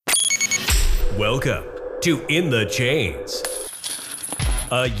Welcome to In the Chains,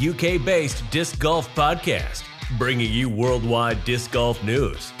 a UK-based disc golf podcast, bringing you worldwide disc golf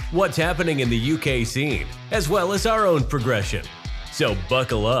news, what's happening in the UK scene, as well as our own progression. So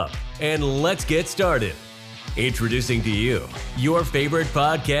buckle up and let's get started. Introducing to you your favorite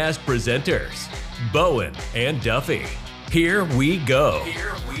podcast presenters, Bowen and Duffy. Here we go.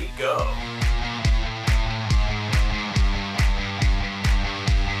 Here we go.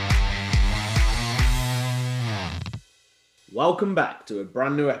 Welcome back to a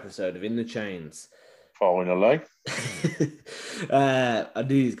brand new episode of In the Chains. Finally. I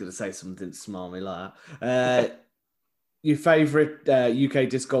knew he was going to say something smarmy like that. Your favourite UK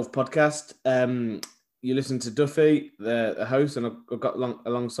disc golf podcast. You listen to Duffy, the host, and I've got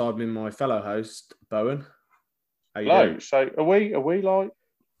alongside me my fellow host, Bowen. How you doing? So are we like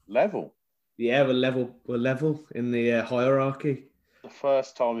level? Yeah, we're level in the hierarchy. The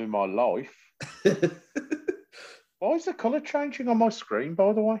first time in my life. Why is the colour changing on my screen,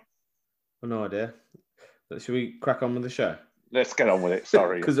 by the way? I've no idea. Should we crack on with the show? Let's get on with it,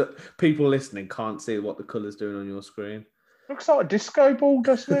 sorry. Because people listening can't see what the colour's doing on your screen. Looks like a disco ball,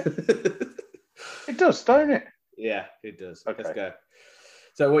 doesn't it? It does, don't it? Yeah, it does. Okay. Let's go.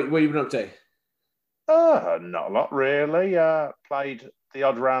 So what have you been up to? Not a lot, really. Played the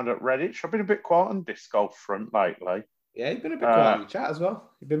odd round at Redditch. I've been a bit quiet on disc golf front lately. Yeah, you've been a bit quiet in the chat as well.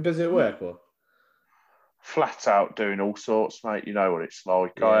 You've been busy at work, or? Flat out doing all sorts, mate. You know what it's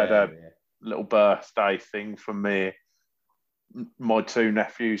like. I had a little birthday thing for me, my two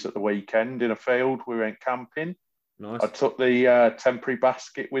nephews at the weekend in a field. We went camping. Nice. I took the temporary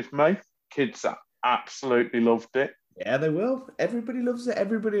basket with me. Kids absolutely loved it. Yeah, they will. Everybody loves it.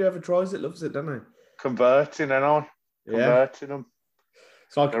 Everybody who ever tries it loves it, don't they? Converting, and I converting them.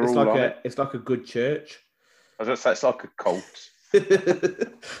 It's like a good church. I was going to say it's like a cult.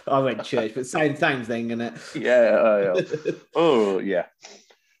 I went church, but same thing, isn't it? Yeah. Oh, yeah.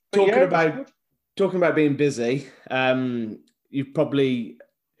 Talking about being busy, you've probably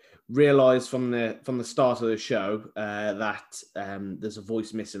realised from the start of the show that there's a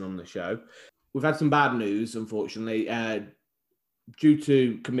voice missing on the show. We've had some bad news, unfortunately. Due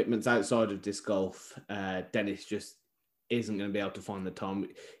to commitments outside of disc golf, Dennis just isn't going to be able to find the time.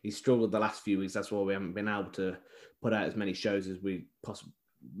 He's struggled the last few weeks. That's why we haven't been able to put out as many shows as we possibly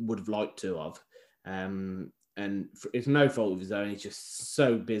would have liked to have. And it's no fault of his own. He's just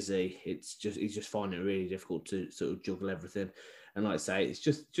so busy. He's just finding it really difficult to sort of juggle everything. And like I say, it's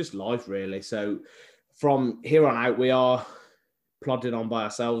just life, really. So from here on out, we are plodding on by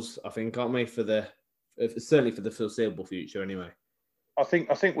ourselves, I think, aren't we? Certainly for the foreseeable future, anyway. I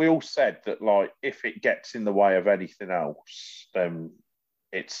think we all said that, like, if it gets in the way of anything else, then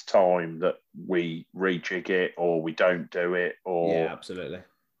it's time that we rejig it, or we don't do it, or absolutely,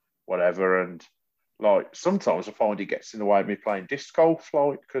 whatever. And like sometimes I find it gets in the way of me playing disc golf,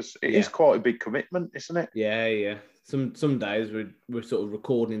 like, because it is quite a big commitment, isn't it? Yeah. Some days we're sort of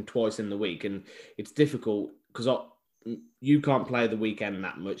recording twice in the week, and it's difficult because you can't play the weekend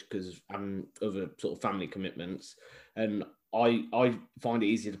that much because I'm other sort of family commitments, and I find it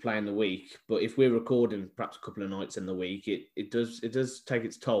easier to play in the week. But if we're recording perhaps a couple of nights in the week, it does take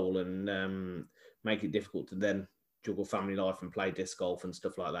its toll and make it difficult to then juggle family life and play disc golf and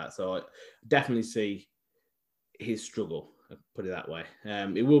stuff like that. So I definitely see his struggle, put it that way.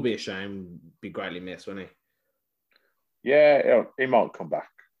 It will be a shame, be greatly missed, won't he? Yeah, he might come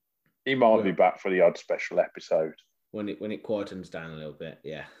back. He might be back for the odd special episode. When it quietens down a little bit,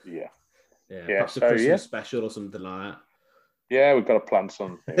 yeah. Perhaps a Christmas special or something like that. Yeah, we've got to plan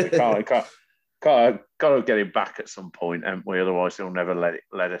something. We can't got to get him back at some point, haven't we? Otherwise, he'll never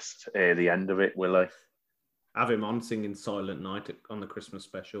let us hear the end of it, will he? Have him on singing Silent Night on the Christmas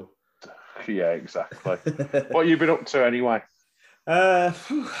special. Yeah, exactly. What have you been up to anyway? I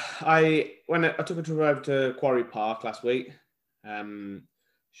took a trip over to Quarry Park last week.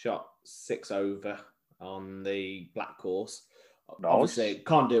 Shot 6 over on the black course. Nice. Obviously,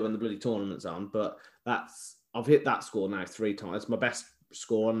 can't do it when the bloody tournament's on, but I've hit that score now 3 times. It's my best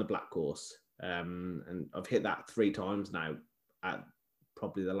score on the black course. And I've hit that 3 times now at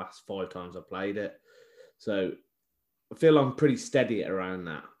probably the last 5 times I played it. So I feel I'm pretty steady at around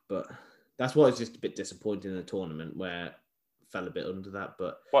that, but that's why it's just a bit disappointing in the tournament where I fell a bit under that.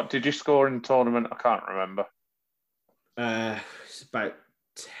 But what did you score in the tournament? I can't remember. It's about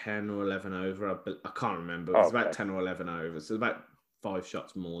 10 or 11 over. I can't remember. It's about 10 or 11 over. So it's about 5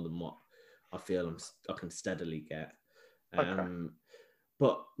 shots more than what I feel I can steadily get.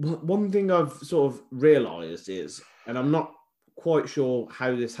 But one thing I've sort of realised is, and I'm not quite sure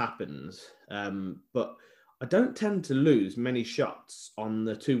how this happens, but I don't tend to lose many shots on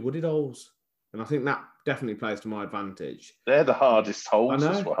the 2 wooded holes. And I think that definitely plays to my advantage. They're the hardest holes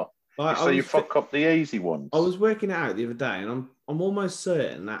I as know. well. I So you fuck up the easy ones. I was working it out the other day, and I'm almost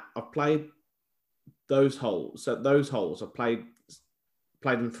certain that I've played those holes. So those holes I've played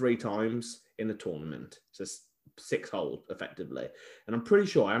them 3 times in the tournament. So 6 holes effectively, and I'm pretty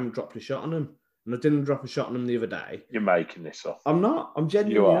sure I haven't dropped a shot on them. And I didn't drop a shot on them the other day. You're making this up. I'm not. I'm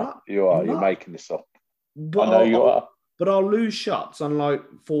genuinely not. You are. You're making this up. But I know you are. But I'll lose shots on like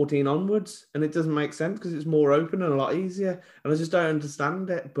 14 onwards, and it doesn't make sense because it's more open and a lot easier. And I just don't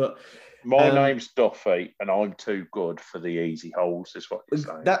understand it. But my name's Duffy, and I'm too good for the easy holes, is what you're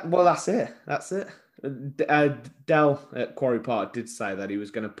saying. That's it. That's it. Dell at Quarry Park did say that he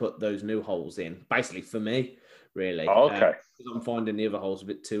was going to put those new holes in, basically for me, really. Oh, okay. Because I'm finding the other holes a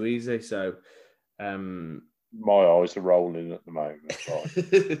bit too easy. So, my eyes are rolling at the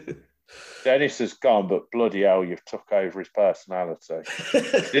moment. Dennis has gone, but bloody hell, you've took over his personality.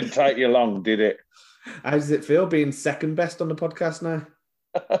 Didn't take you long, did it? How does it feel being second best on the podcast now?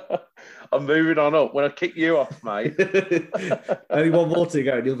 I'm moving on up. When I kick you off, mate. Only one more to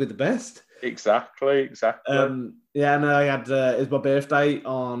go and you'll be the best. Exactly. Yeah, no, I had it was my birthday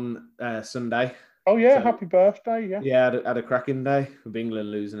on Sunday. Oh yeah, so, happy birthday! Yeah, yeah, had a cracking day with England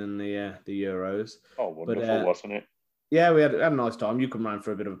losing in the Euros. Oh, wonderful, wasn't it? Yeah, we had a nice time. You come round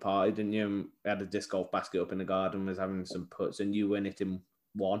for a bit of a party, didn't you? And we had a disc golf basket up in the garden, was having some putts, and you went hitting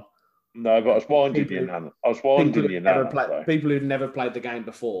one. No, but I was winding you, Nana. People who'd never played the game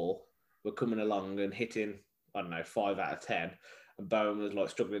before were coming along and hitting, I don't know, 5 out of 10. And Bowen was like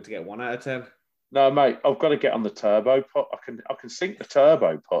struggling to get 1 out of 10. No, mate, I've got to get on the turbo putt. I can sink the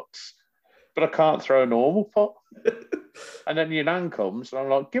turbo putts, but I can't throw a normal putt. And then your nan comes and I'm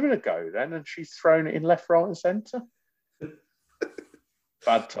like, give it a go then. And she's thrown it in left, right, and centre.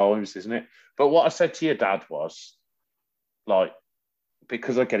 Bad times, isn't it? But what I said to your dad was, like,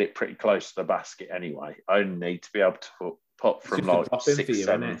 because I get it pretty close to the basket anyway, I only need to be able to put from like 6,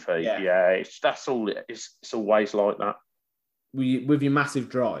 7 feet. Yeah, that's all. It's always like that. With your massive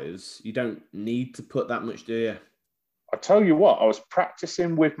drives, you don't need to put that much, do you? I tell you what, I was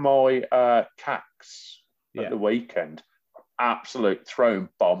practicing with my cacks at the weekend. Absolute throwing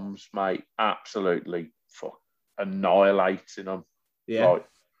bombs, mate. Absolutely annihilating them. Yeah. Like,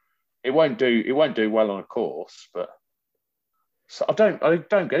 it won't do well on a course, but so I don't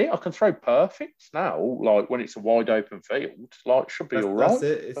get it. I can throw perfect now, like when it's a wide open field. Like, should be all right. That's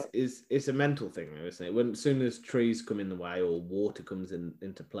it. It's a mental thing, though, isn't it? When as soon as trees come in the way or water comes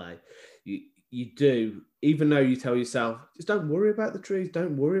into play, you do, even though you tell yourself, just don't worry about the trees,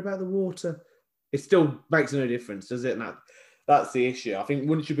 don't worry about the water. It still makes no difference, does it? And that's the issue. I think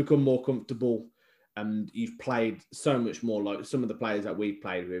once you become more comfortable and you've played so much more, like some of the players that we've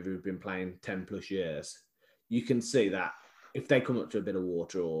played with who've been playing 10 plus years, you can see that if they come up to a bit of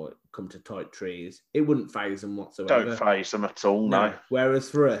water or come to tight trees, it wouldn't faze them whatsoever. Don't faze them at all, no. Whereas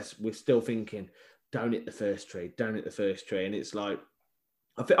for us, we're still thinking, don't hit the first tree. And it's like,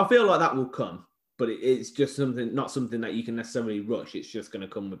 I feel like that will come, but it's just not something that you can necessarily rush. It's just going to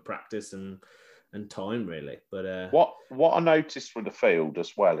come with practice and time, really. But what I noticed with the field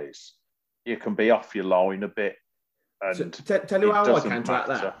as well is you can be off your line a bit. And so tell you how I counteract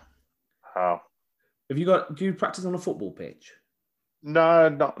that. How? Do you practice on a football pitch? No,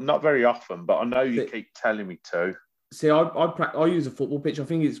 not very often, but I know you keep telling me to. See, I use a football pitch. I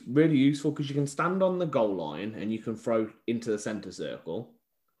think it's really useful because you can stand on the goal line and you can throw into the centre circle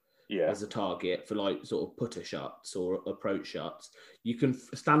as a target for like sort of putter shots or approach shots. You can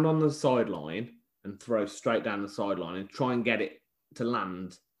stand on the sideline and throw straight down the sideline and try and get it to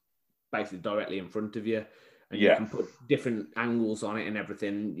land basically directly in front of you. And you can put different angles on it and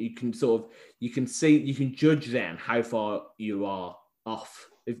everything. You can you can judge then how far you are off.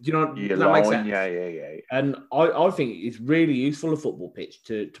 If you know, does that make sense? Yeah. And I think it's really useful, a football pitch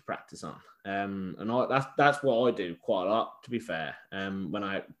to practice on. And that's what I do quite a lot, to be fair. When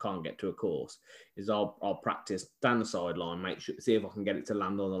I can't get to a course, is I'll practice down the sideline, see if I can get it to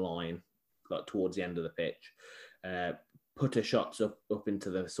land on the line, like towards the end of the pitch. Putter shots up into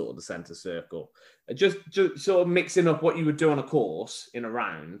the sort of the centre circle. Just sort of mixing up what you would do on a course in a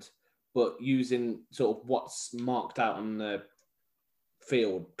round, but using sort of what's marked out on the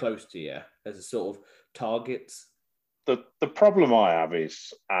field close to you as a sort of targets. The problem I have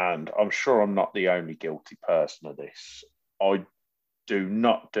is, and I'm sure I'm not the only guilty person of this, I do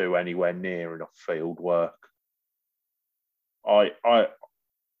not do anywhere near enough field work. I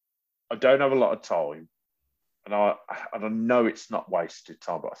don't have a lot of time. And I know it's not wasted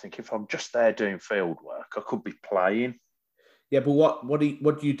time, but I think if I'm just there doing field work, I could be playing. Yeah, but what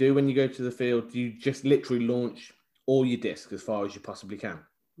do you do when you go to the field? Do you just literally launch all your discs as far as you possibly can?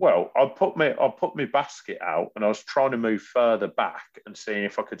 Well, I put my basket out, and I was trying to move further back and seeing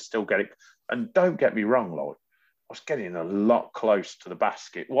if I could still get it. And don't get me wrong, like I was getting a lot close to the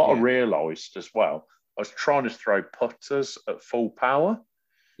basket. What I realised as well, I was trying to throw putters at full power,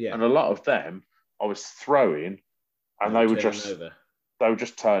 and a lot of them I was throwing, and they were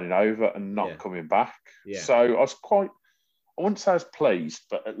just turning over and not coming back. Yeah. So I was I wouldn't say I was pleased,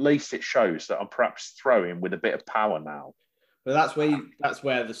 but at least it shows that I'm perhaps throwing with a bit of power now. But that's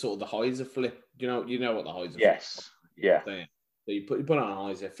where the sort of the hyzer flip. You know what the hyzer. Yes. Yeah. So you put it on an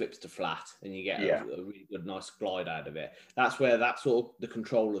hyzer, it flips to flat, and you get a really good, nice glide out of it. That's where that sort of the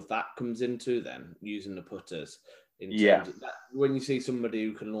control of that comes into. Then using the putters. In terms of that, when you see somebody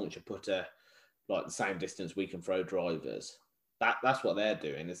who can launch a putter like the same distance we can throw drivers. That's what they're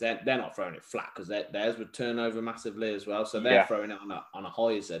doing. Is they're not throwing it flat because theirs would turn over massively as well. So they're throwing it on a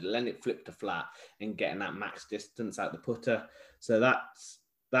hyzer, letting it flip to flat and getting that max distance out the putter. So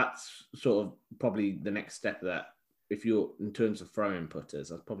that's sort of probably the next step that if you're in terms of throwing putters,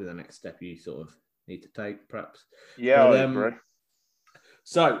 that's probably the next step you sort of need to take, perhaps. Yeah, I agree.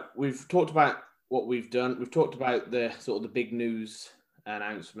 So we've talked about what we've done. We've talked about the sort of the big news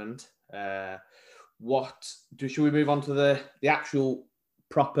announcement. Should we move on to the actual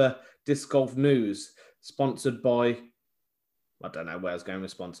proper disc golf news sponsored by? I don't know where I was going with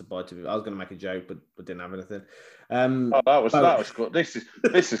sponsored by. I was going to make a joke, but didn't have anything. That was good. This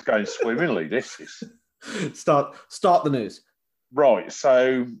is going swimmingly. This is start the news. Right.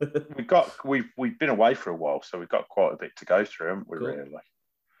 So we've been away for a while, so we've got quite a bit to go through, haven't we? Cool. Really.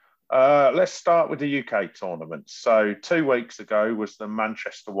 Let's start with the UK tournament. So 2 weeks ago was the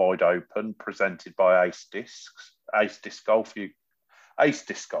Manchester Wide Open presented by Ace Disc Golf. Ace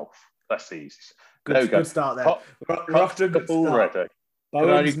Disc Golf. That's the easiest. Good start there. We're off to a good start. Already.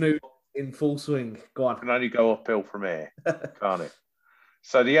 Bowen's new in full swing. Go on. Can only go uphill from here, can't it?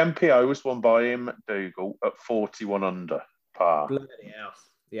 So the MPO was won by Ian McDougall at 41 under par. Bloody hell.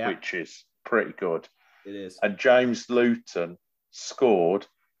 Yeah. Which is pretty good. It is. And James Luton scored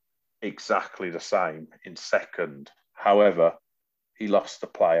exactly the same in second. However, he lost the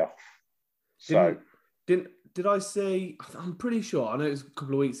playoff. Did I say? I'm pretty sure. I know it was a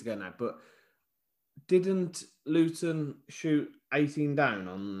couple of weeks ago now, but didn't Luton shoot 18 down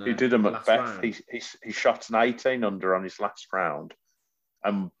on? He did a Macbeth. He shot an 18 under on his last round,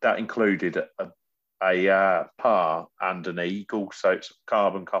 and that included a par and an eagle. So it's a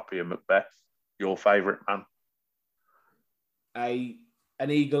carbon copy of Macbeth. Your favourite man? An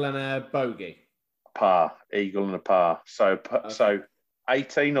eagle and a bogey. Par, eagle and a par. So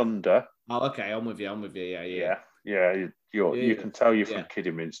 18 under. Oh, okay. I'm with you. Yeah. You can tell you're from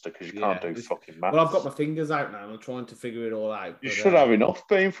Kidderminster because you can't do fucking maths. Well, I've got my fingers out now. I'm trying to figure it all out. You should have enough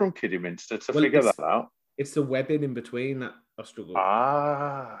being from Kidderminster to figure that out. It's the webbing in between that I struggle with.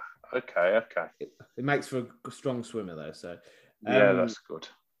 Ah, okay. It makes for a strong swimmer though. So yeah, that's good.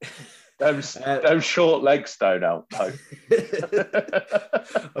 Those short legs don't help though.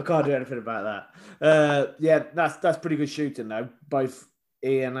 I can't do anything about that. Yeah, that's pretty good shooting though. Both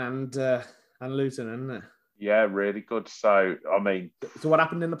Ian and Luton, isn't it? Yeah, really good. So I mean, so what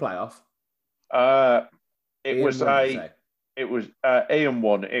happened in the playoff? It was Ian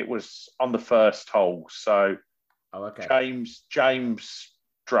won. It was on the first hole. So James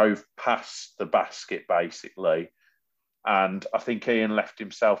drove past the basket basically. And I think Ian left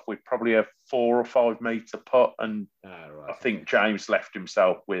himself with probably a 4 or 5 metre putt. And I think James left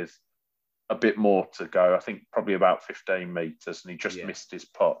himself with a bit more to go. I think probably about 15 metres, and he just missed his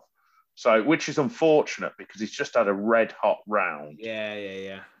putt. So, which is unfortunate because he's just had a red hot round.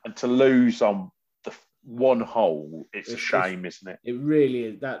 Yeah. And to lose on the one hole, it's a shame, isn't it? It really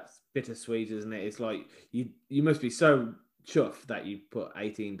is. That's bittersweet, isn't it? It's like you must be so chuffed that you put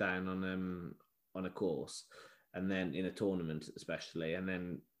 18 down on a course. And then in a tournament, especially, and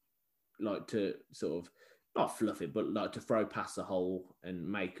then like to sort of not fluff it, but like to throw past the hole and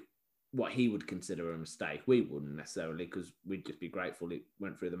make what he would consider a mistake. We wouldn't necessarily, because we'd just be grateful it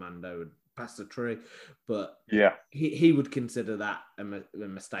went through the Mando and past the tree. But yeah, he would consider that a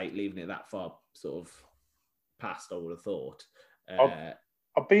mistake, leaving it that far sort of past. I would have thought. I'd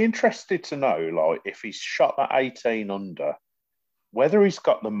be interested to know, like, if he's shot that 18 under, whether he's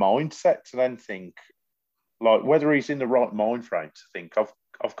got the mindset to then think. Like whether he's in the right mind frame to think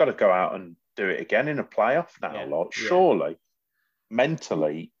I've got to go out and do it again in a playoff now. Surely,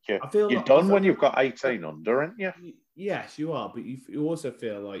 mentally, you're done when you've got 18 under, aren't you? Yes, you are. But you also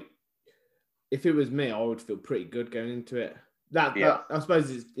feel like if it was me, I would feel pretty good going into it. That I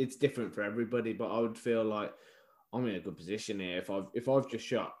suppose it's different for everybody, but I would feel like I'm in a good position here. If I've just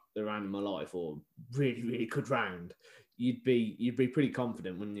shot the round of my life or really really good round, you'd be pretty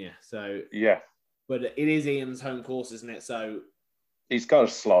confident, wouldn't you? So yeah, but it is Ian's home course, isn't it? So he's got a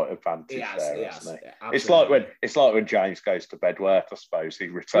slight advantage there, hasn't he? It's like when James goes to Bedworth, I suppose. He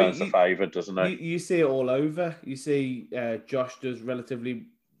returns the favour, doesn't he? You see it all over. You see Josh does relatively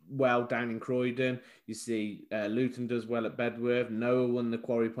well down in Croydon. You see Luton does well at Bedworth. Noah won the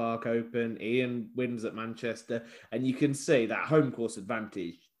Quarry Park Open. Ian wins at Manchester. And you can see that home course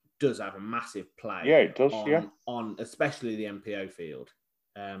advantage does have a massive play. Yeah, it does, on especially the MPO field.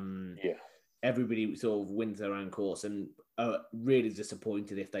 Everybody sort of wins their own course and really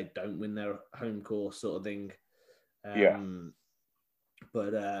disappointed if they don't win their home course sort of thing.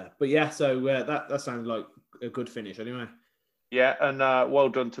 But yeah, so that sounds like a good finish anyway. Yeah, and well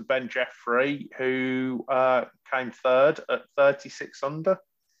done to Ben Jeffrey, who came third at 36 under.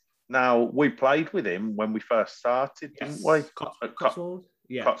 Now, we played with him when we first started, didn't we? Cotswold?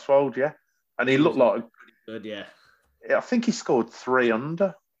 Yeah. Cotswold, yeah. And he looked like... Good, yeah. I think he scored 3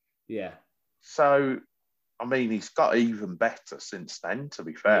 under. Yeah. So, I mean, he's got even better since then, to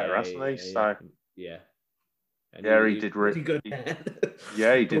be fair, hasn't he? So, yeah. And he did really good.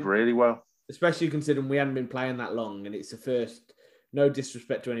 He did really well. Especially considering we hadn't been playing that long, and it's the first. No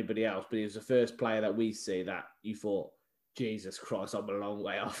disrespect to anybody else, but he was the first player that we see that you thought, Jesus Christ, I'm a long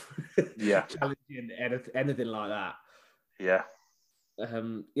way off. Yeah, challenging anything like that. Yeah.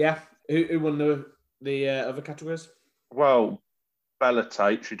 Who won the other categories? Well, Bella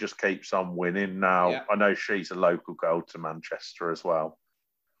Tate, she just keeps on winning now. Yeah. I know she's a local girl to Manchester as well,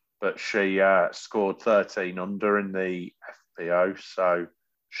 but she scored 13 under in the FPO, so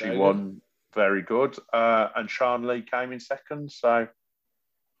she won. Very good. And Sean Lee came in second. So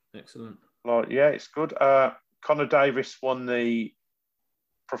excellent. It's good. Connor Davis won the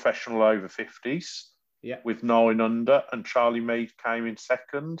professional over 50s with 9 under, and Charlie Mead came in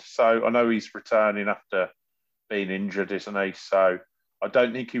second. So I know he's returning after being injured, isn't he? So I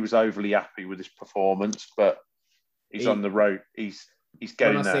don't think he was overly happy with his performance, but he's on the road. He's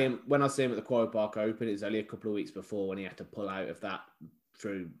getting there. When I see him at the Quarry Park Open, it was only a couple of weeks before when he had to pull out of that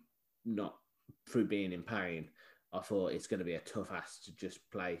through being in pain. I thought it's going to be a tough ask to just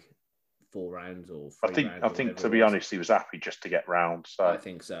play 4 rounds or 3 rounds. I think to be honest, he was happy just to get round. So I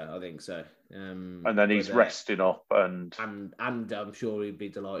think so. And then he's resting up, and I'm sure he'd be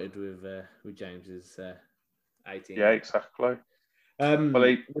delighted with James's 18. Yeah, exactly.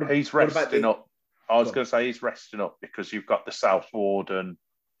 Well, he's resting up. I was going to say he's resting up because you've got the South Warden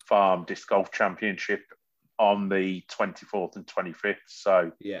Farm Disc Golf Championship on the 24th and 25th.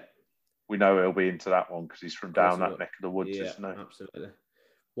 So yeah. We know he'll be into that one because he's from down that neck of the woods, isn't he? Absolutely.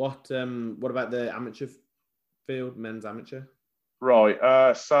 What about the amateur field, men's amateur?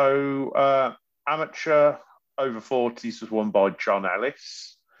 Right. So amateur over 40s was won by John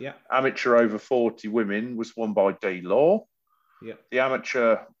Ellis. Yeah. Amateur over 40 women was won by Dee Law. Yeah. The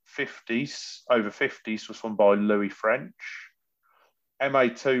amateur 50s over 50s was won by Louis French.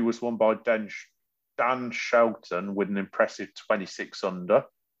 MA2 was won by Dan Shelton with an impressive 26 under.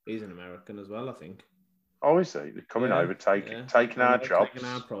 He's an American as well, I think. Oh, is he? They're coming over, taking our jobs. Taking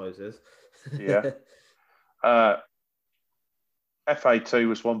our prizes. Yeah. FA2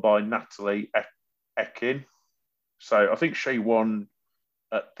 was won by Natalie Ekin. So I think she won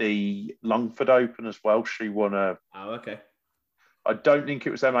at the Longford Open as well. She won a... Oh, okay. I don't think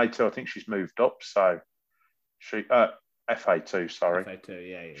it was MA2. I think she's moved up. So she... FA2, sorry.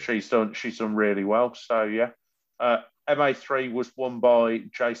 FA2, yeah. She's done really well. So, yeah. MA3 was won by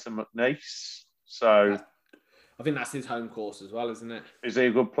Jason McNeice. So I think that's his home course as well, isn't it? Is he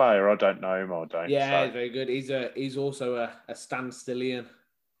a good player? I don't know him. Yeah, he's very good. He's also a standstillian.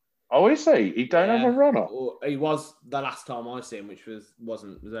 Oh, is he? He don't have a runner. He was the last time I see him, which was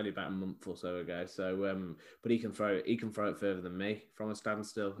only about a month or so ago. So, but he can throw it further than me from a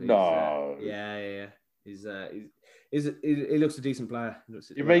standstill. No. Yeah. He looks a decent player.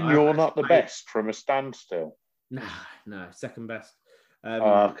 You mean you're not the best from a standstill? No, second best.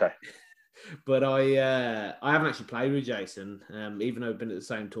 Okay. But I haven't actually played with Jason, even though we've been at the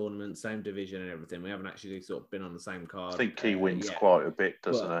same tournament, same division and everything. We haven't actually sort of been on the same card. I think he wins quite a bit,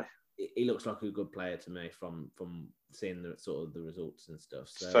 doesn't he? He looks like a good player to me from seeing the sort of the results and stuff.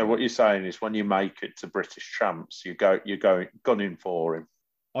 So what you're saying is when you make it to British champs, you're gunning for him.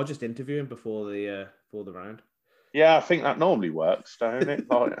 I'll just interview him before the round. Yeah, I think that normally works, don't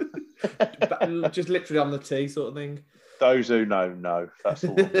it? Like... just literally on the tee sort of thing. Those who know. That's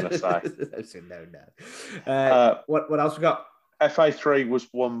all I'm going to say. Those who know. What else we got? FA3 was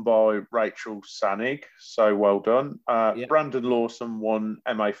won by Rachel Sanig, so well done. Brandon Lawson won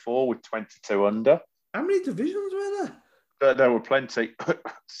MA4 with 22 under. How many divisions were there? There were plenty.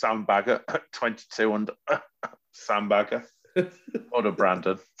 Sam Bagger, 22 under. Sandbagger. What a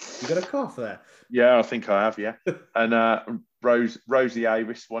Brandon. You got a cough there? Yeah, I think I have, yeah. And Rosie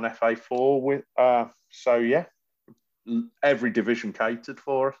Avis won FA4 with, so yeah, every division catered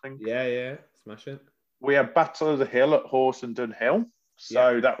for, I think. Yeah, smash it. We had Battle of the Hill at Horsenden Hill.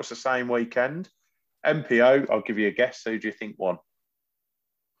 So that was the same weekend. MPO, I'll give you a guess. Who do you think won?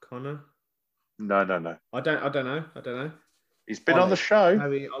 Connor? No. I don't know. He's been on the show.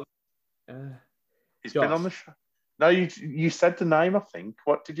 He's Josh. been on the show. No, you said the name, I think.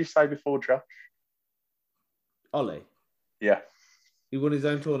 What did you say before, Josh? Ollie. Yeah. He won his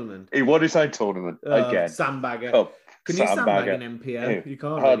own tournament. He won his own tournament again. Sandbagger. Can you sandbag an MPO? You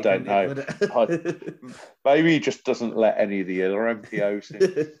can't. I don't know. Maybe he just doesn't let any of the other MPOs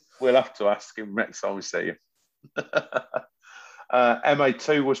in. We'll have to ask him next time we see him.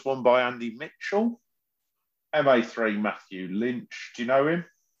 MA2 was won by Andy Mitchell. MA3, Matthew Lynch. Do you know him?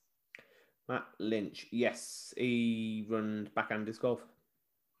 Matt Lynch. Yes. He runs Backhand Disc Golf.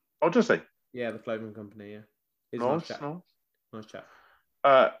 Oh, does he? Yeah, the clothing company, yeah. He's nice chap.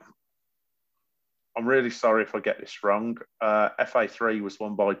 I'm really sorry if I get this wrong. FA3 was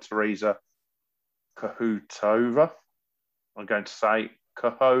won by Teresa Kahutova. I'm going to say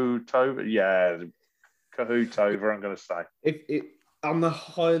Kahutova. Yeah, Kahutova, I'm going to say. If on the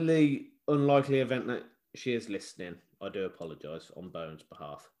highly unlikely event that she is listening, I do apologise on Bones'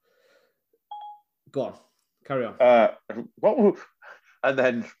 behalf. Go on, carry on. And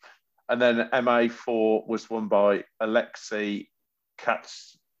then MA4 was won by Alexei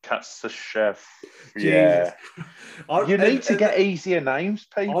Katsashev. Yeah. You need to get easier names,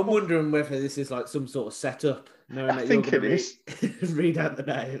 people. I'm wondering whether this is like some sort of setup. Knowing that think it is. Read out the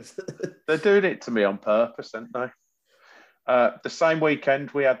names. They're doing it to me on purpose, aren't they? The same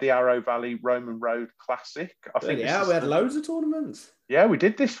weekend, we had the Arrow Valley Roman Road Classic. We had loads of tournaments. Yeah, we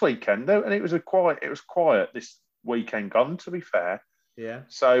did this weekend, though, and it was quiet this weekend gone, to be fair. Yeah.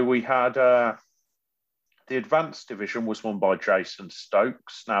 So we had the advanced division was won by Jason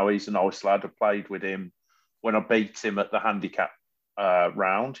Stokes. Now he's a nice lad. I played with him when I beat him at the handicap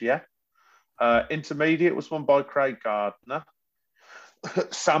round. Yeah. Intermediate was won by Craig Gardner.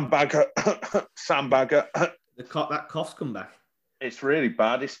 Sandbagger. That cough's come back. It's really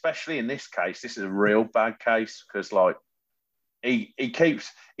bad, especially in this case. This is a real bad case because, like, he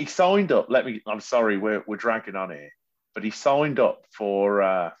signed up. I'm sorry, we're dragging on here, but he signed up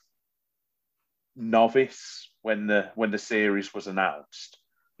for novice when the series was announced.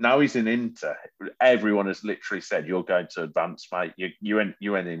 Now he's in Inter. Everyone has literally said, "You're going to advance, mate. You ain't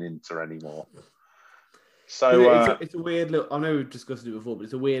in Inter anymore." So it's a weird little. I know we've discussed it before, but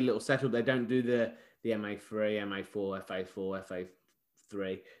it's a weird little setup. They don't do the MA3, MA4, FA4,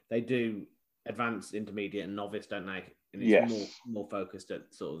 FA3. They do advanced, intermediate, and novice, don't they? And it's more focused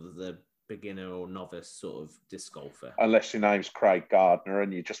at sort of the beginner or novice sort of disc golfer. Unless your name's Craig Gardner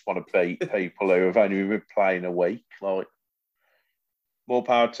and you just want to beat people who have only been playing a week, like, more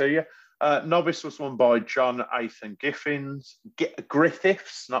power to you. Novice was won by John Athan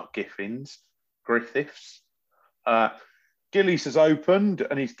Griffiths, not Giffins, Griffiths. Gillies has opened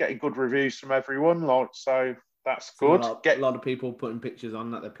and he's getting good reviews from everyone, like, so that's good. A lot of people putting pictures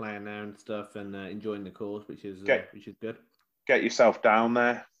on that they're playing there and stuff and enjoying the course, which is good. Get yourself down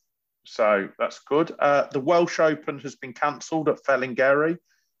there. So that's good. The Welsh Open has been cancelled at Fellingerry.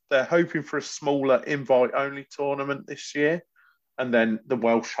 They're hoping for a smaller invite-only tournament this year, and then the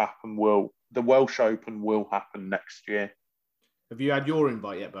Welsh Open will happen next year. Have you had your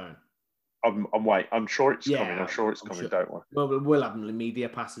invite yet, Bone? I'm waiting. I'm sure it's coming. I'm sure it's coming. Sure. Don't worry. Well, we'll have media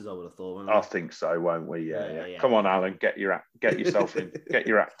passes. I would have thought. I think so, won't we? Yeah. Come on, Alan. Get yourself in. Get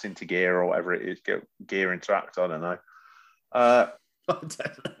your act into gear or whatever it is. Get gear into act. I don't know. I don't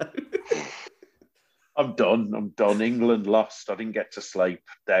know. I'm done. England lost. I didn't get to sleep.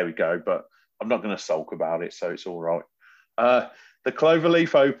 There we go. But I'm not going to sulk about it, so it's all right. The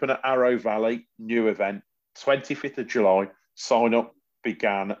Cloverleaf Open at Arrow Valley, new event, 25th of July. Sign up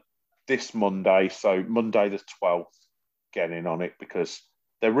began this Monday, so Monday the 12th, get in on it because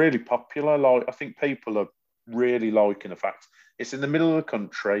they're really popular. Like, I think people are really liking the fact it's in the middle of the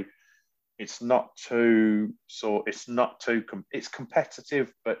country. It's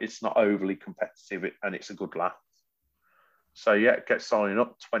competitive, but it's not overly competitive, and it's a good laugh. So yeah, get signing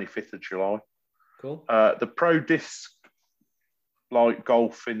up 25th of July. Cool. The Pro Disc like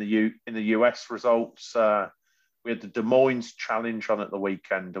golf in the US results. We had the Des Moines Challenge on at the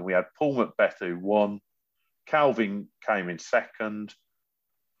weekend, and we had Paul Macbeth who won. Calvin came in second.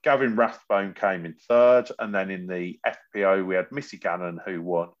 Gavin Rathbone came in third. And then in the FPO, we had Missy Gannon who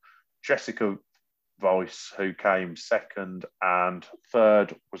won. Jessica Voice who came second. And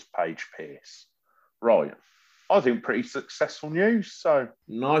third was Paige Pierce. Right. I think pretty successful news. So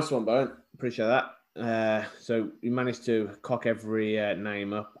nice one, Bowen. Appreciate that. So you managed to cock every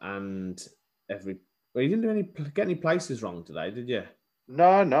name up and every. Well, you didn't get any places wrong today, did you? No,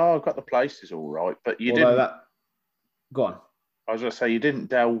 I got the places all right, but you Although didn't. Go on. I was going to say you didn't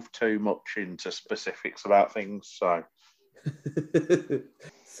delve too much into specifics about things. So,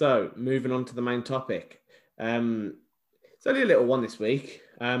 so moving on to the main topic. It's only a little one this week.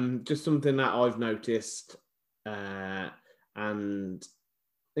 Just something that I've noticed, and I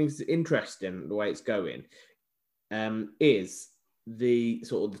think it's interesting the way it's going. Is the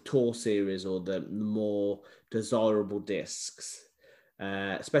sort of the tour series or the more desirable discs,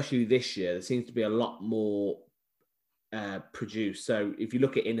 especially this year, there seems to be a lot more produced. So if you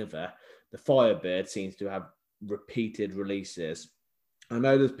look at Innova, the Firebird seems to have repeated releases. I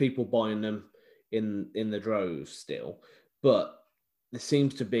know there's people buying them in the droves still, but there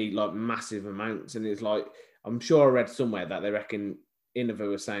seems to be like massive amounts, and it's like I'm sure I read somewhere that they reckon Innova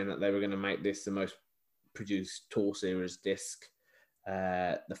was saying that they were going to make this the most produced tour series disc,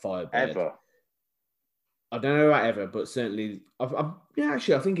 the Firebird. ever. I don't know about ever, but certainly,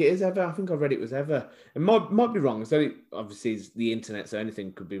 actually, I think it is ever. I think I read it was ever. It might be wrong. It's only, obviously, it's the internet, so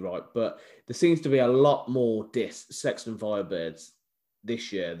anything could be right. But there seems to be a lot more Sexton Firebirds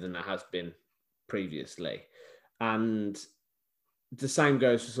this year than there has been previously, and the same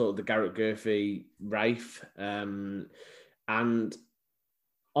goes for sort of the Garrett Gurphy Wraith, and on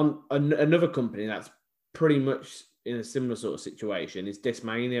another company that's pretty much in a similar sort of situation is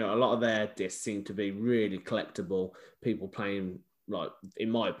Discmania. A lot of their discs seem to be really collectible. People paying, like, in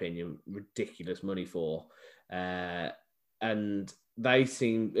my opinion, ridiculous money for. And they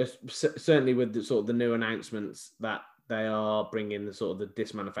seem, certainly with the sort of the new announcements that they are bringing the sort of the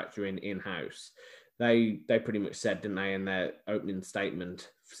disc manufacturing in-house, they pretty much said, didn't they, in their opening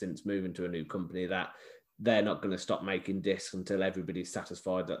statement since moving to a new company, that they're not going to stop making discs until everybody's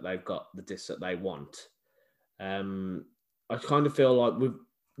satisfied that they've got the discs that they want. I kind of feel like with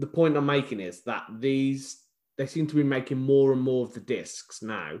the point I'm making is that they seem to be making more and more of the discs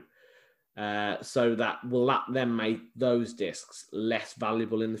now, so that will let them make those discs less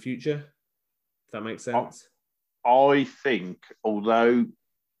valuable in the future. If that makes sense. I think, although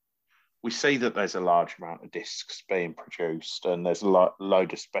we see that there's a large amount of discs being produced and there's a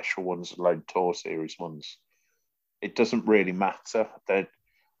load of special ones, a load of tour series ones, it doesn't really matter.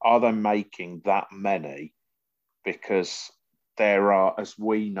 Are they making that many? Because there are, as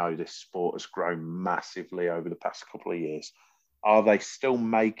we know, this sport has grown massively over the past couple of years. Are they still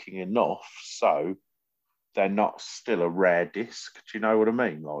making enough so they're not still a rare disc? Do you know what I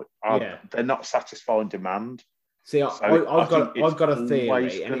mean? Like, they're not satisfying demand. See, I've got a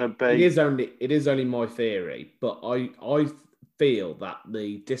theory. It is only my theory, but I feel that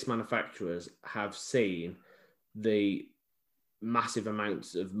the disc manufacturers have seen the massive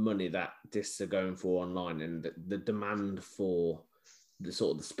amounts of money that discs are going for online, and the demand for the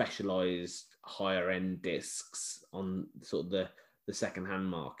sort of the specialized higher end discs on sort of the second-hand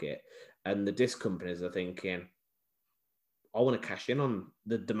market, and the disc companies are thinking, I want to cash in on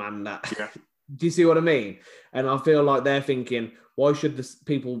the demand that do you see what I mean? And I feel like they're thinking, why should the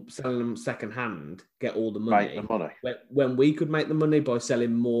people selling them second-hand get all the money, make the money when we could make the money by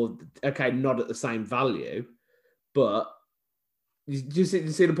selling more? Okay, not at the same value, but do you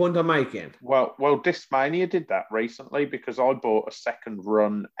see the point I'm making? Well, Discmania did that recently, because I bought a second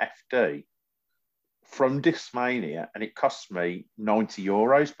run FD from Discmania and it cost me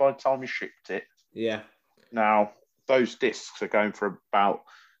 €90 by the time we shipped it. Yeah. Now, those discs are going for about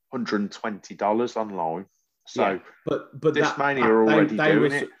 $120 online. So, but Discmania are already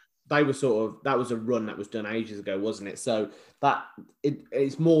doing it. They were sort of, that was a run that was done ages ago, wasn't it? So that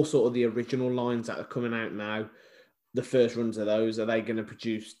it's more sort of the original lines that are coming out now. The first runs of those, are they going to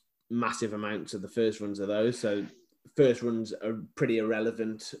produce massive amounts of the first runs of those? So first runs are pretty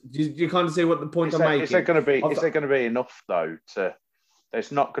irrelevant. Do you kind of see what the point I'm making? Is there going to be enough though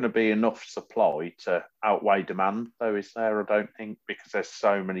there's not going to be enough supply to outweigh demand though, is there? I don't think, because there's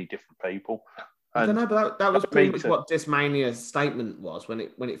so many different people. I don't know, but that was pretty much what Discmania's statement was when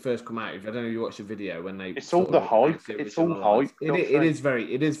it first came out. I don't know if you watched the video when they. It's all the hype. It's all hype. It is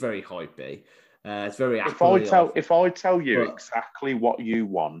very hypey. It's very. If I tell you exactly what you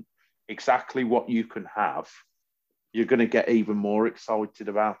want, exactly what you can have, you're going to get even more excited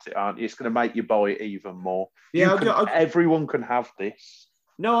about it, aren't you? It's going to make you buy it even more. Yeah, everyone can have this.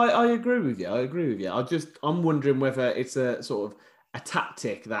 No, I agree with you. I'm wondering whether it's a sort of a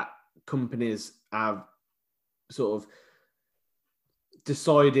tactic that companies have sort of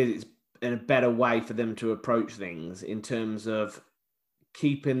decided it's in a better way for them to approach things in terms of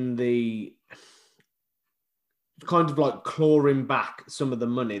keeping the kind of like clawing back some of the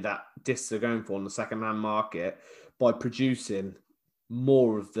money that discs are going for on the second-hand market by producing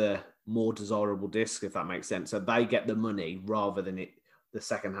more of the more desirable discs, if that makes sense. So they get the money rather than the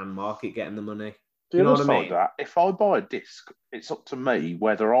second-hand market getting the money. You know what I mean? That if I buy a disc, it's up to me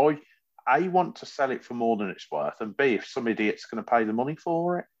whether I A, want to sell it for more than it's worth, and B, if some idiot's going to pay the money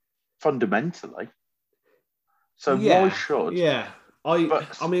for it, fundamentally. So why should? Yeah.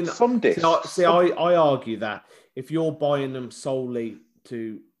 I mean, some discs. I argue that if you're buying them solely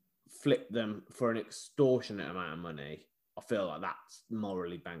to flip them for an extortionate amount of money, I feel like that's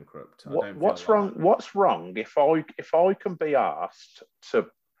morally bankrupt. What's wrong? What's wrong if I can be asked to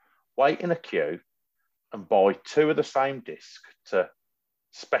wait in a queue and buy two of the same disc to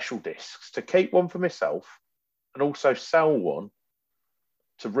special discs to keep one for myself and also sell one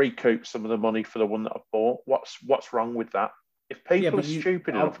to recoup some of the money for the one that I bought? What's wrong with that? If people are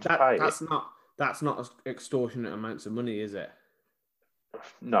stupid enough to pay that's not extortionate amounts of money, is it?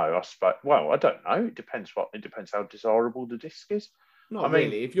 No, I suppose. Well, I don't know. It depends how desirable the disc is. Not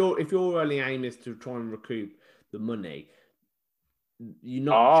really. If your only aim is to try and recoup the money, you're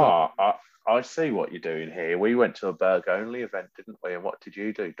not. I see what you're doing here. We went to a Berg only event, didn't we? And what did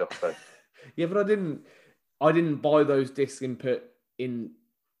you do, Duffy? Yeah, but I didn't buy those discs in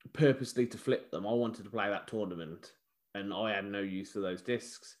purposely to flip them. I wanted to play that tournament, and I had no use for those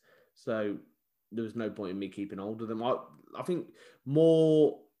discs, so there was no point in me keeping hold of them. I think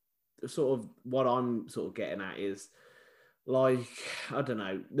more sort of what I'm sort of getting at is like, I don't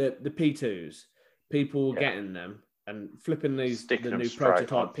know, the P2s. People were getting them and flipping the new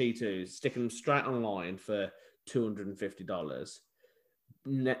prototype P2s, sticking them straight online for $250,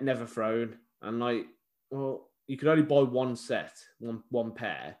 never thrown. And like, well, you could only buy one set, one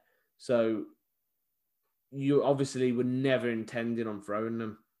pair. So you obviously were never intending on throwing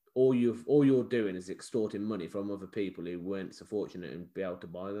them. All you're doing is extorting money from other people who weren't so fortunate and be able to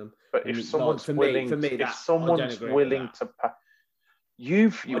buy them. But if someone's willing to pay,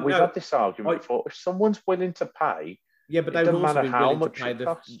 we've had this argument before. If someone's willing to pay, but they would also be willing to pay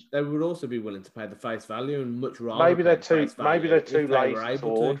they would also be willing to pay the face value, and much rather. Maybe they're too lazy to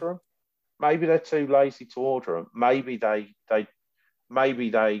order them. Maybe they're too lazy to order them. Maybe they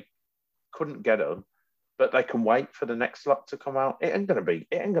couldn't get them, but they can wait for the next lot to come out. It ain't going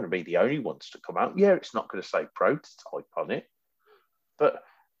to be the only ones to come out. Yeah, it's not going to say prototype on it, but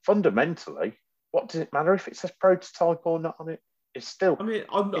fundamentally, what does it matter if it says prototype or not on it? It's still. I mean,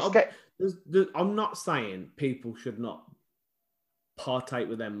 I'm not saying people should not partake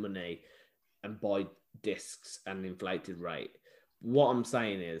with their money and buy discs at an inflated rate. What I'm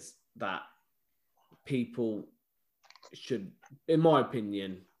saying is that people should, in my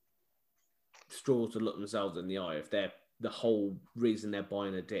opinion, straw to look themselves in the eye if the whole reason they're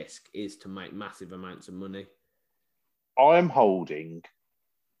buying a disc is to make massive amounts of money. I'm holding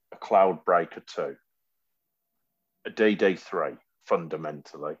a Cloudbreaker 2, a DD3,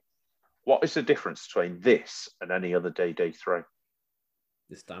 fundamentally. What is the difference between this and any other DD3?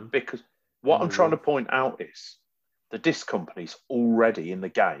 This time. Because what I'm trying to point out is the disc companies already in the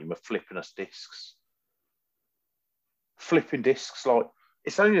game are flipping us discs. Flipping discs like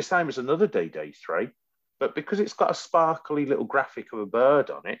it's only the same as another DD3, but because it's got a sparkly little graphic of a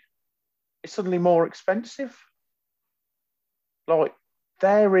bird on it, it's suddenly more expensive. Like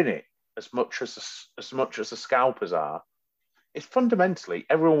they're in it as much as the scalpers are. It's fundamentally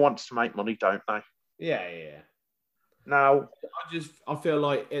everyone wants to make money, don't they? Yeah. Now, I feel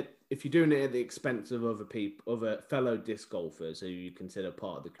like if you're doing it at the expense of other people, other fellow disc golfers who you consider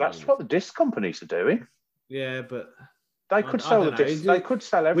part of the community. That's what the disc companies are doing. Yeah, but they could sell the disc. They could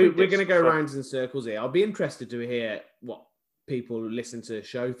sell every. We're going to go rounds in circles here. I'll be interested to hear what people who listen to the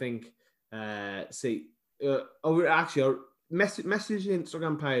show think. Message the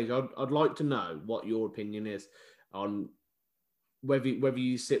Instagram page. I'd like to know what your opinion is on whether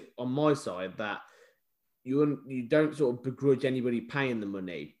you sit on my side that you don't sort of begrudge anybody paying the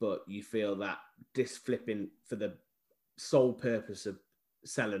money, but you feel that disc flipping for the sole purpose of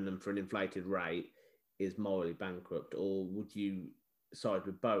selling them for an inflated rate is morally bankrupt, or would you side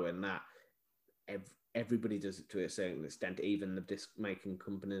with Bowen that everybody does it to a certain extent, even the disc making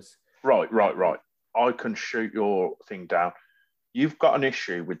companies? Right. I can shoot your thing down. You've got an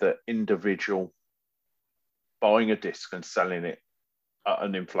issue with the individual buying a disc and selling it at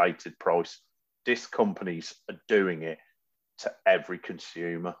an inflated price. Disc companies are doing it to every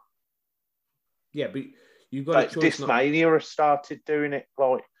consumer. Yeah, but you've got like Discmania have started doing it.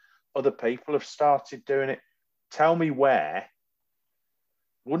 Like other people have started doing it. Tell me where.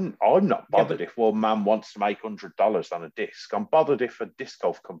 I'm not bothered if one man wants to make $100 on a disc. I'm bothered if a disc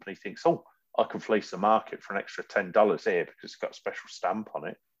golf company thinks, oh, I can fleece the market for an extra $10 here because it's got a special stamp on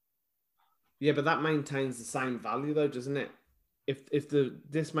it. Yeah, but that maintains the same value though, doesn't it? If the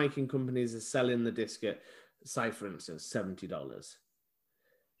disc making companies are selling the disc at, say, for instance, $70,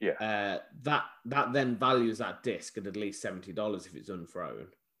 that then values that disc at least $70 if it's unthrown.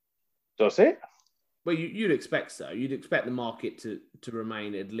 Does it? Well, you'd expect so. You'd expect the market to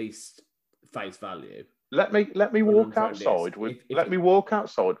remain at least face value. Let me walk outside with me walk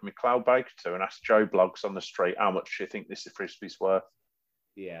outside with my Cloud Baker 2 and ask Joe Bloggs on the street how much do you think this frisbee's worth?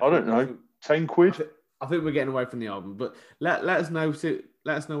 Yeah, I don't know, 10 quid. I think we're getting away from the album, but let us know.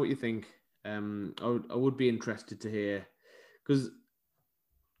 Let us know what you think. I would be interested to hear, because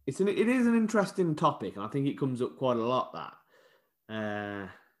it is an interesting topic, and I think it comes up quite a lot.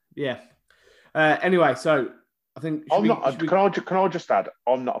 Anyway, so I think can I just add?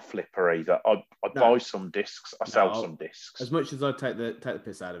 I'm not a flipper either. I buy some discs. I sell some discs. As much as I take the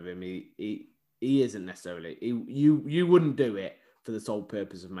piss out of him, he isn't necessarily. You wouldn't do it for the sole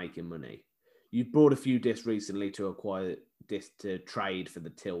purpose of making money. You bought a few discs recently to acquire discs to trade for the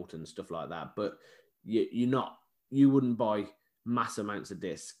tilt and stuff like that, but you wouldn't buy mass amounts of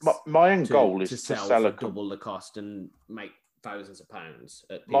discs. My end goal is to sell for double the cost and make thousands of pounds.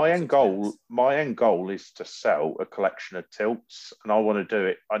 My end goal is to sell a collection of tilts, and I want to do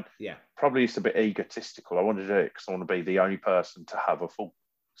it. Probably it's a bit egotistical. I want to do it because I want to be the only person to have a full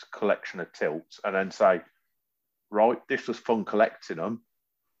collection of tilts, and then say, right, this was fun collecting them.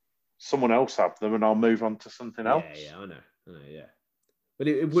 Someone else have them, and I'll move on to something else. Yeah, I know, yeah. But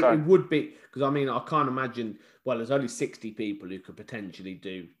it would be, because I mean, I can't imagine. Well, there's only 60 people who could potentially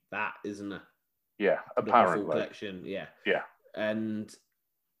do that, isn't there? Yeah, apparently. Full collection, yeah. And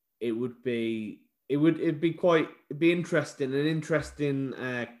it'd be interesting, an interesting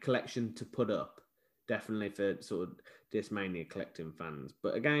collection to put up, definitely for sort of Discmania collecting fans.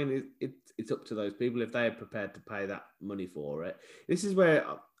 But again, it's up to those people if they are prepared to pay that money for it. This is where,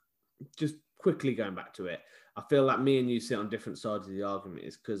 just quickly going back to it, I feel like me and you sit on different sides of the argument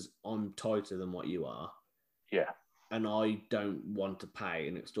is because I'm tighter than what you are. Yeah. And I don't want to pay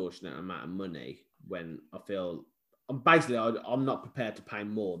an extortionate amount of money when I feel I'm not prepared to pay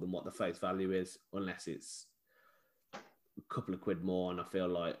more than what the face value is, unless it's a couple of quid more, and I feel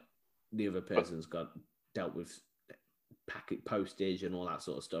like the other person's got dealt with packet postage and all that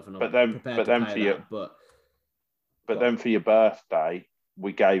sort of stuff. And I'm prepared to pay that. But then for your birthday,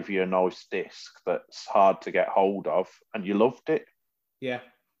 we gave you a nice disc that's hard to get hold of, and you loved it. Yeah.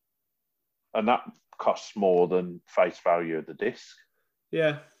 And that costs more than face value of the disc.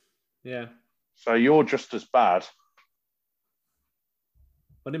 Yeah. So you're just as bad.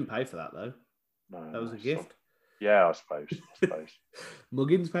 I didn't pay for that though. No, that was a gift. Yeah, I suppose.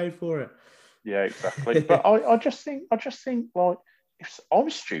 Muggins paid for it. Yeah, exactly. But I just think like, if I'm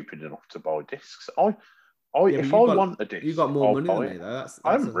stupid enough to buy discs, if I want a disc, you got more money than me though. That's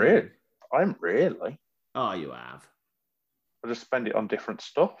I haven't really. Oh, you have. I just spend it on different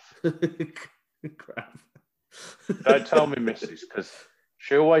stuff. Crap. Don't tell me, missus, because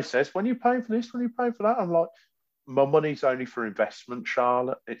she always says, when you paying for this, when you paying for that, I'm like, my money's only for investment,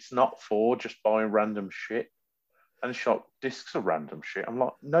 Charlotte. It's not for just buying random shit. And she's like, discs are random shit. I'm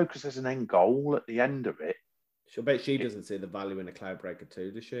like, no, because there's an end goal at the end of it. She'll bet she doesn't see the value in a Cloud Breaker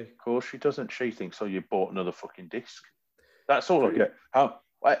 2, does she? Of course she doesn't. She thinks, oh, you bought another fucking disc. That's all I get.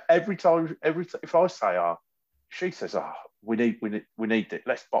 Every time, if I say, she says, we need it.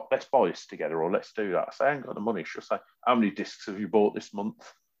 Let's buy this together, or let's do that. I say, I ain't got the money. She'll say, how many discs have you bought this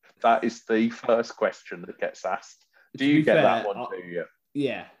month? That is the first question that gets asked. Do you get that one too?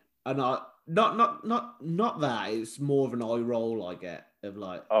 Yeah, and not that. It's more of an eye roll I get of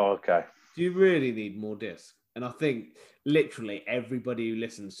like, oh, okay. Do you really need more discs? And I think literally everybody who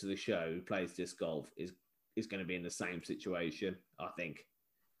listens to the show who plays disc golf is going to be in the same situation, I think.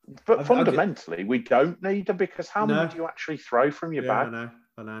 But fundamentally, we don't need them, because how many do you actually throw from your bag?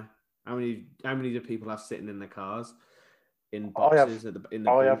 I know. How many do people have sitting in their cars, in boxes in the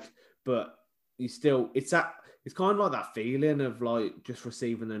boot? But you still, it's kind of like that feeling of like just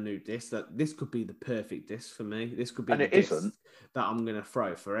receiving a new disc. That this could be the perfect disc for me. This could be the disc that I'm going to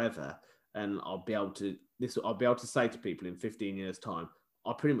throw forever, and I'll be able to say to people in 15 years' time,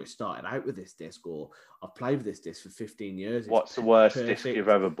 I pretty much started out with this disc, or I've played with this disc for 15 years. What's the worst disc you've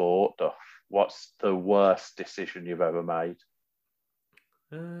ever bought, Duff? What's the worst decision you've ever made?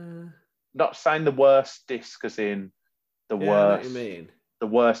 Not saying the worst disc as in the worst. I know what you mean. The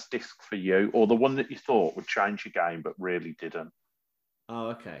worst disc for you, or the one that you thought would change your game but really didn't. Oh,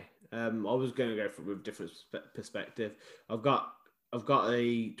 okay. I was going to go with a different perspective. I've got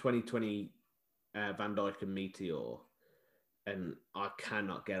a 2020 Van Dyke and Meteor, and I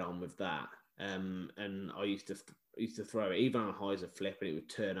cannot get on with that. and I used to throw it even on highs of flip, and it would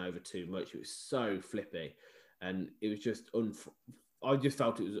turn over too much. It was so flippy, and it was just I just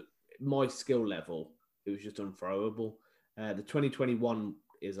felt it was my skill level. It was just unthrowable. The 2021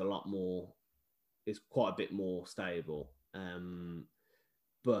 is quite a bit more stable,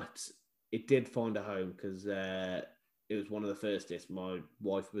 but it did find a home because it was one of the first discs my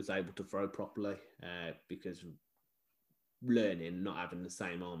wife was able to throw properly because learning, not having the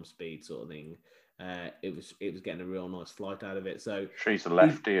same arm speed sort of thing. It was getting a real nice flight out of it. So she's a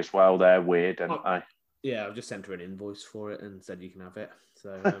lefty as well. They're weird, aren't they? Yeah, I've just sent her an invoice for it and said you can have it.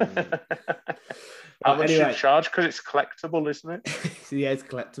 So how much anyway, you charge? Because it's collectible, isn't it? Yeah, it's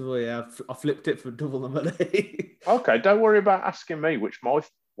collectible. Yeah, I flipped it for double the money. Okay, don't worry about asking me which my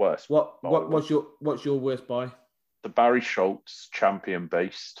worst. What's your worst buy? The Barry Schultz Champion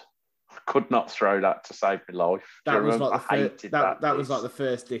Beast. I could not throw that to save my life. That was like that was like the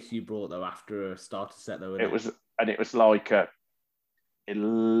first disc you brought though after a starter set though. It was like a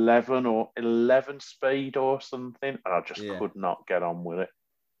 11 speed or something, and I just could not get on with it.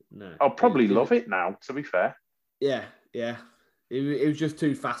 No, I'll probably love it now. To be fair, yeah. It was just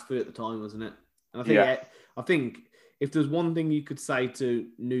too fast for it at the time, wasn't it? And I think if there's one thing you could say to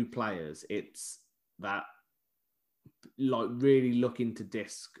new players, it's that like really look into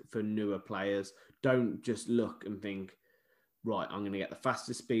disc for newer players. Don't just look and think, right, I'm going to get the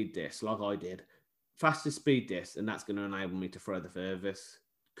fastest speed disc like I did. Fastest speed disc, and that's going to enable me to throw the furthest,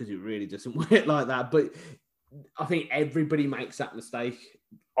 because it really doesn't work like that. But I think everybody makes that mistake.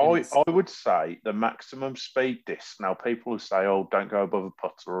 I would say the maximum speed disc. Now, people who say, "Oh, don't go above a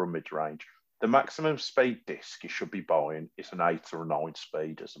putter or a mid range." The maximum speed disc you should be buying is an 8 or a 9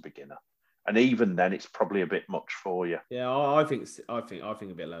 speed as a beginner, and even then, it's probably a bit much for you. Yeah, I think a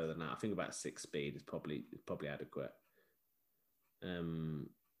bit lower than that. I think about a 6 speed is probably adequate.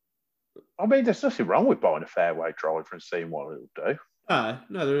 I mean, there's nothing wrong with buying a fairway driver and seeing what it'll do.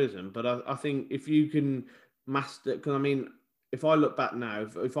 No, there isn't. But I think if you can master, because I mean, if I look back now,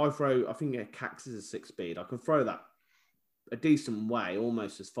 if I throw, I think Cax is a 6 speed, I can throw that a decent way,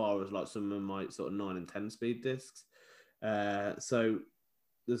 almost as far as like some of my sort of 9 and 10 speed discs. So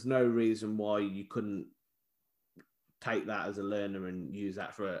there's no reason why you couldn't take that as a learner and use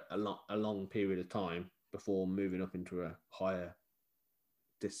that for a long period of time before moving up into a higher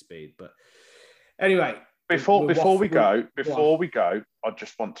disc speed. But anyway, before we go, I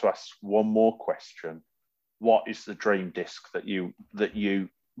just want to ask one more question. What is the dream disc that you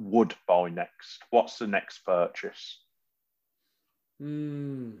would buy next? What's the next purchase?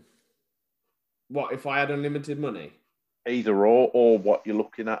 What if I had unlimited money? Either or what you're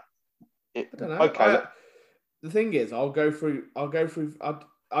looking at. I don't know. Okay. The thing is, I'll go through. I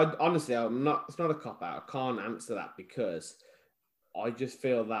honestly, I'm not. It's not a cop out. I can't answer that because I just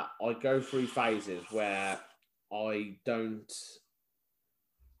feel that I go through phases where I don't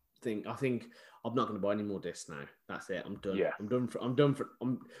think. I think I'm not going to buy any more discs now. That's it. I'm done. Yeah. I'm done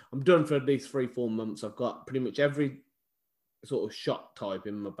for at least 3-4 months. I've got pretty much every sort of shot type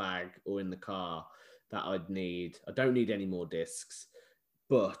in my bag or in the car that I'd need. I don't need any more discs,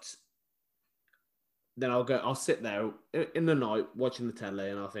 but then I'll sit there in the night watching the telly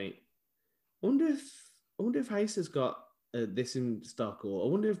and I'll think, I wonder if Ace has got this in stock, or I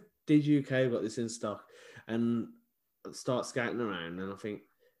wonder if DGUK got this in stock, and start scouting around and I think,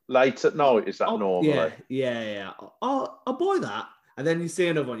 late at night, is that normal? Yeah. I'll buy that. And then you see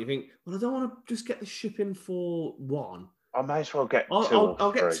another one, you think, well, I don't want to just get the shipping for one. I may as well get two.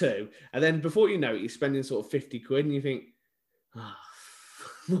 I'll get two. And then before you know it, you're spending sort of 50 quid and you think, why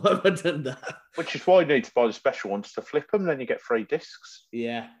have I done that? Which is why you need to buy the special ones to flip them, then you get 3 discs.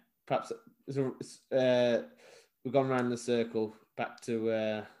 Yeah. Perhaps we've gone around the circle back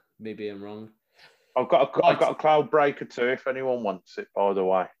to me being wrong. I've got a Cloud Breaker too, if anyone wants it, by the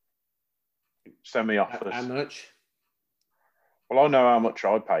way. Send me offers. How much? Well, I know how much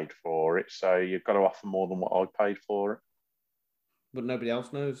I paid for it, so you've got to offer more than what I paid for it. But nobody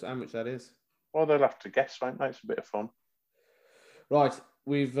else knows how much that is. Well, they'll have to guess, won't they? It's a bit of fun. Right,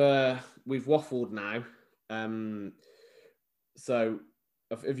 we've waffled now. So,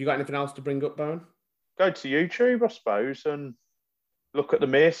 have you got anything else to bring up, Bowen? Go to YouTube, I suppose, and look at the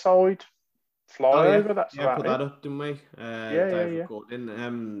Mere side. Fly over. That's about put that up, didn't we? Recording.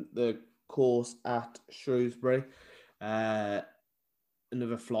 The course at Shrewsbury.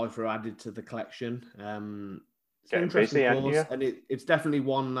 Another fly through added to the collection. It's an interesting course, and it's definitely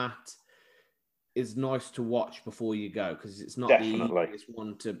one that is nice to watch before you go, because it's not the easiest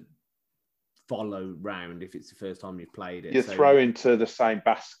one to follow round if it's the first time you've played it. You throw into the same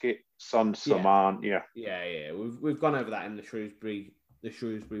basket, some, aren't you? Yeah. We've gone over that in the Shrewsbury the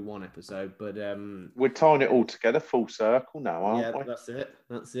Shrewsbury one episode, but we're tying it all together full circle now, aren't we? That's it.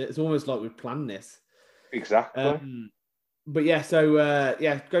 It's almost like we've planned this. Exactly. But yeah, so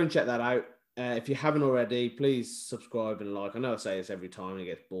go and check that out. If you haven't already, please subscribe and like. I know I say this every time and it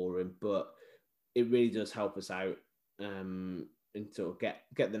gets boring, but it really does help us out and sort of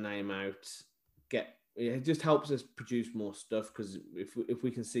get the name out. It just helps us produce more stuff, because if we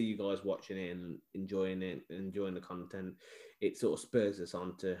can see you guys watching it and enjoying the content, it sort of spurs us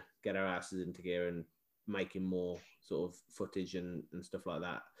on to get our asses into gear and making more sort of footage and stuff like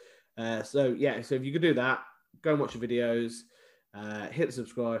that. So if you could do that, go and watch the videos, hit the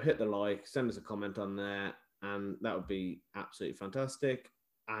subscribe, hit the like, send us a comment on there, and that would be absolutely fantastic.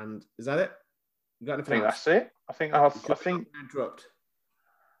 And is that it? You got anything else? That's it. I think interrupt.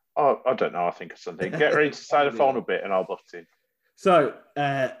 Oh, I don't know. I think of something. Get ready to say the final bit, and I'll butt in. So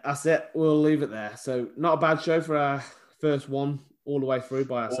that's it. We'll leave it there. So not a bad show for our first one, all the way through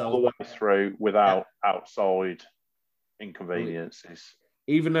by ourselves. All the way through without outside inconveniences.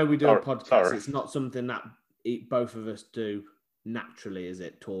 Even though we do a podcast, it's not something that both of us do naturally, is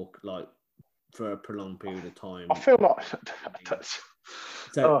it? Talk like for a prolonged period of time. I feel like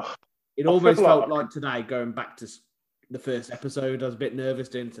it almost felt like today, going back to the first episode, I was a bit nervous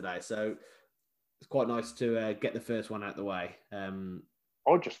doing today, so it's quite nice to get the first one out of the way.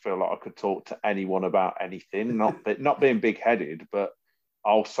 I just feel like I could talk to anyone about anything, not being big-headed, but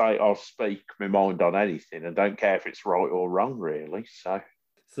I'll speak my mind on anything, and don't care if it's right or wrong, really.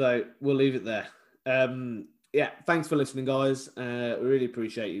 So we'll leave it there. Thanks for listening, guys. We really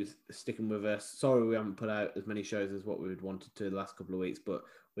appreciate you sticking with us. Sorry we haven't put out as many shows as what we would wanted to the last couple of weeks, but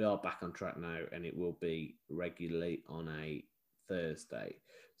we are back on track now, and it will be regularly on a Thursday.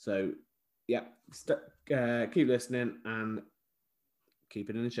 So, keep listening and keep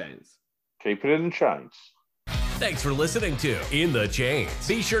it in the chains. Keep it in the chains. Thanks for listening to In the Chains.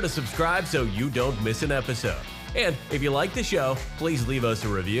 Be sure to subscribe so you don't miss an episode. And if you like the show, please leave us a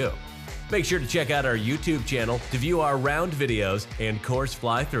review. Make sure to check out our YouTube channel to view our round videos and course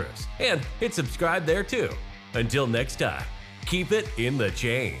fly-throughs. And hit subscribe there too. Until next time, keep it in the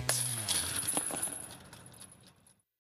chains.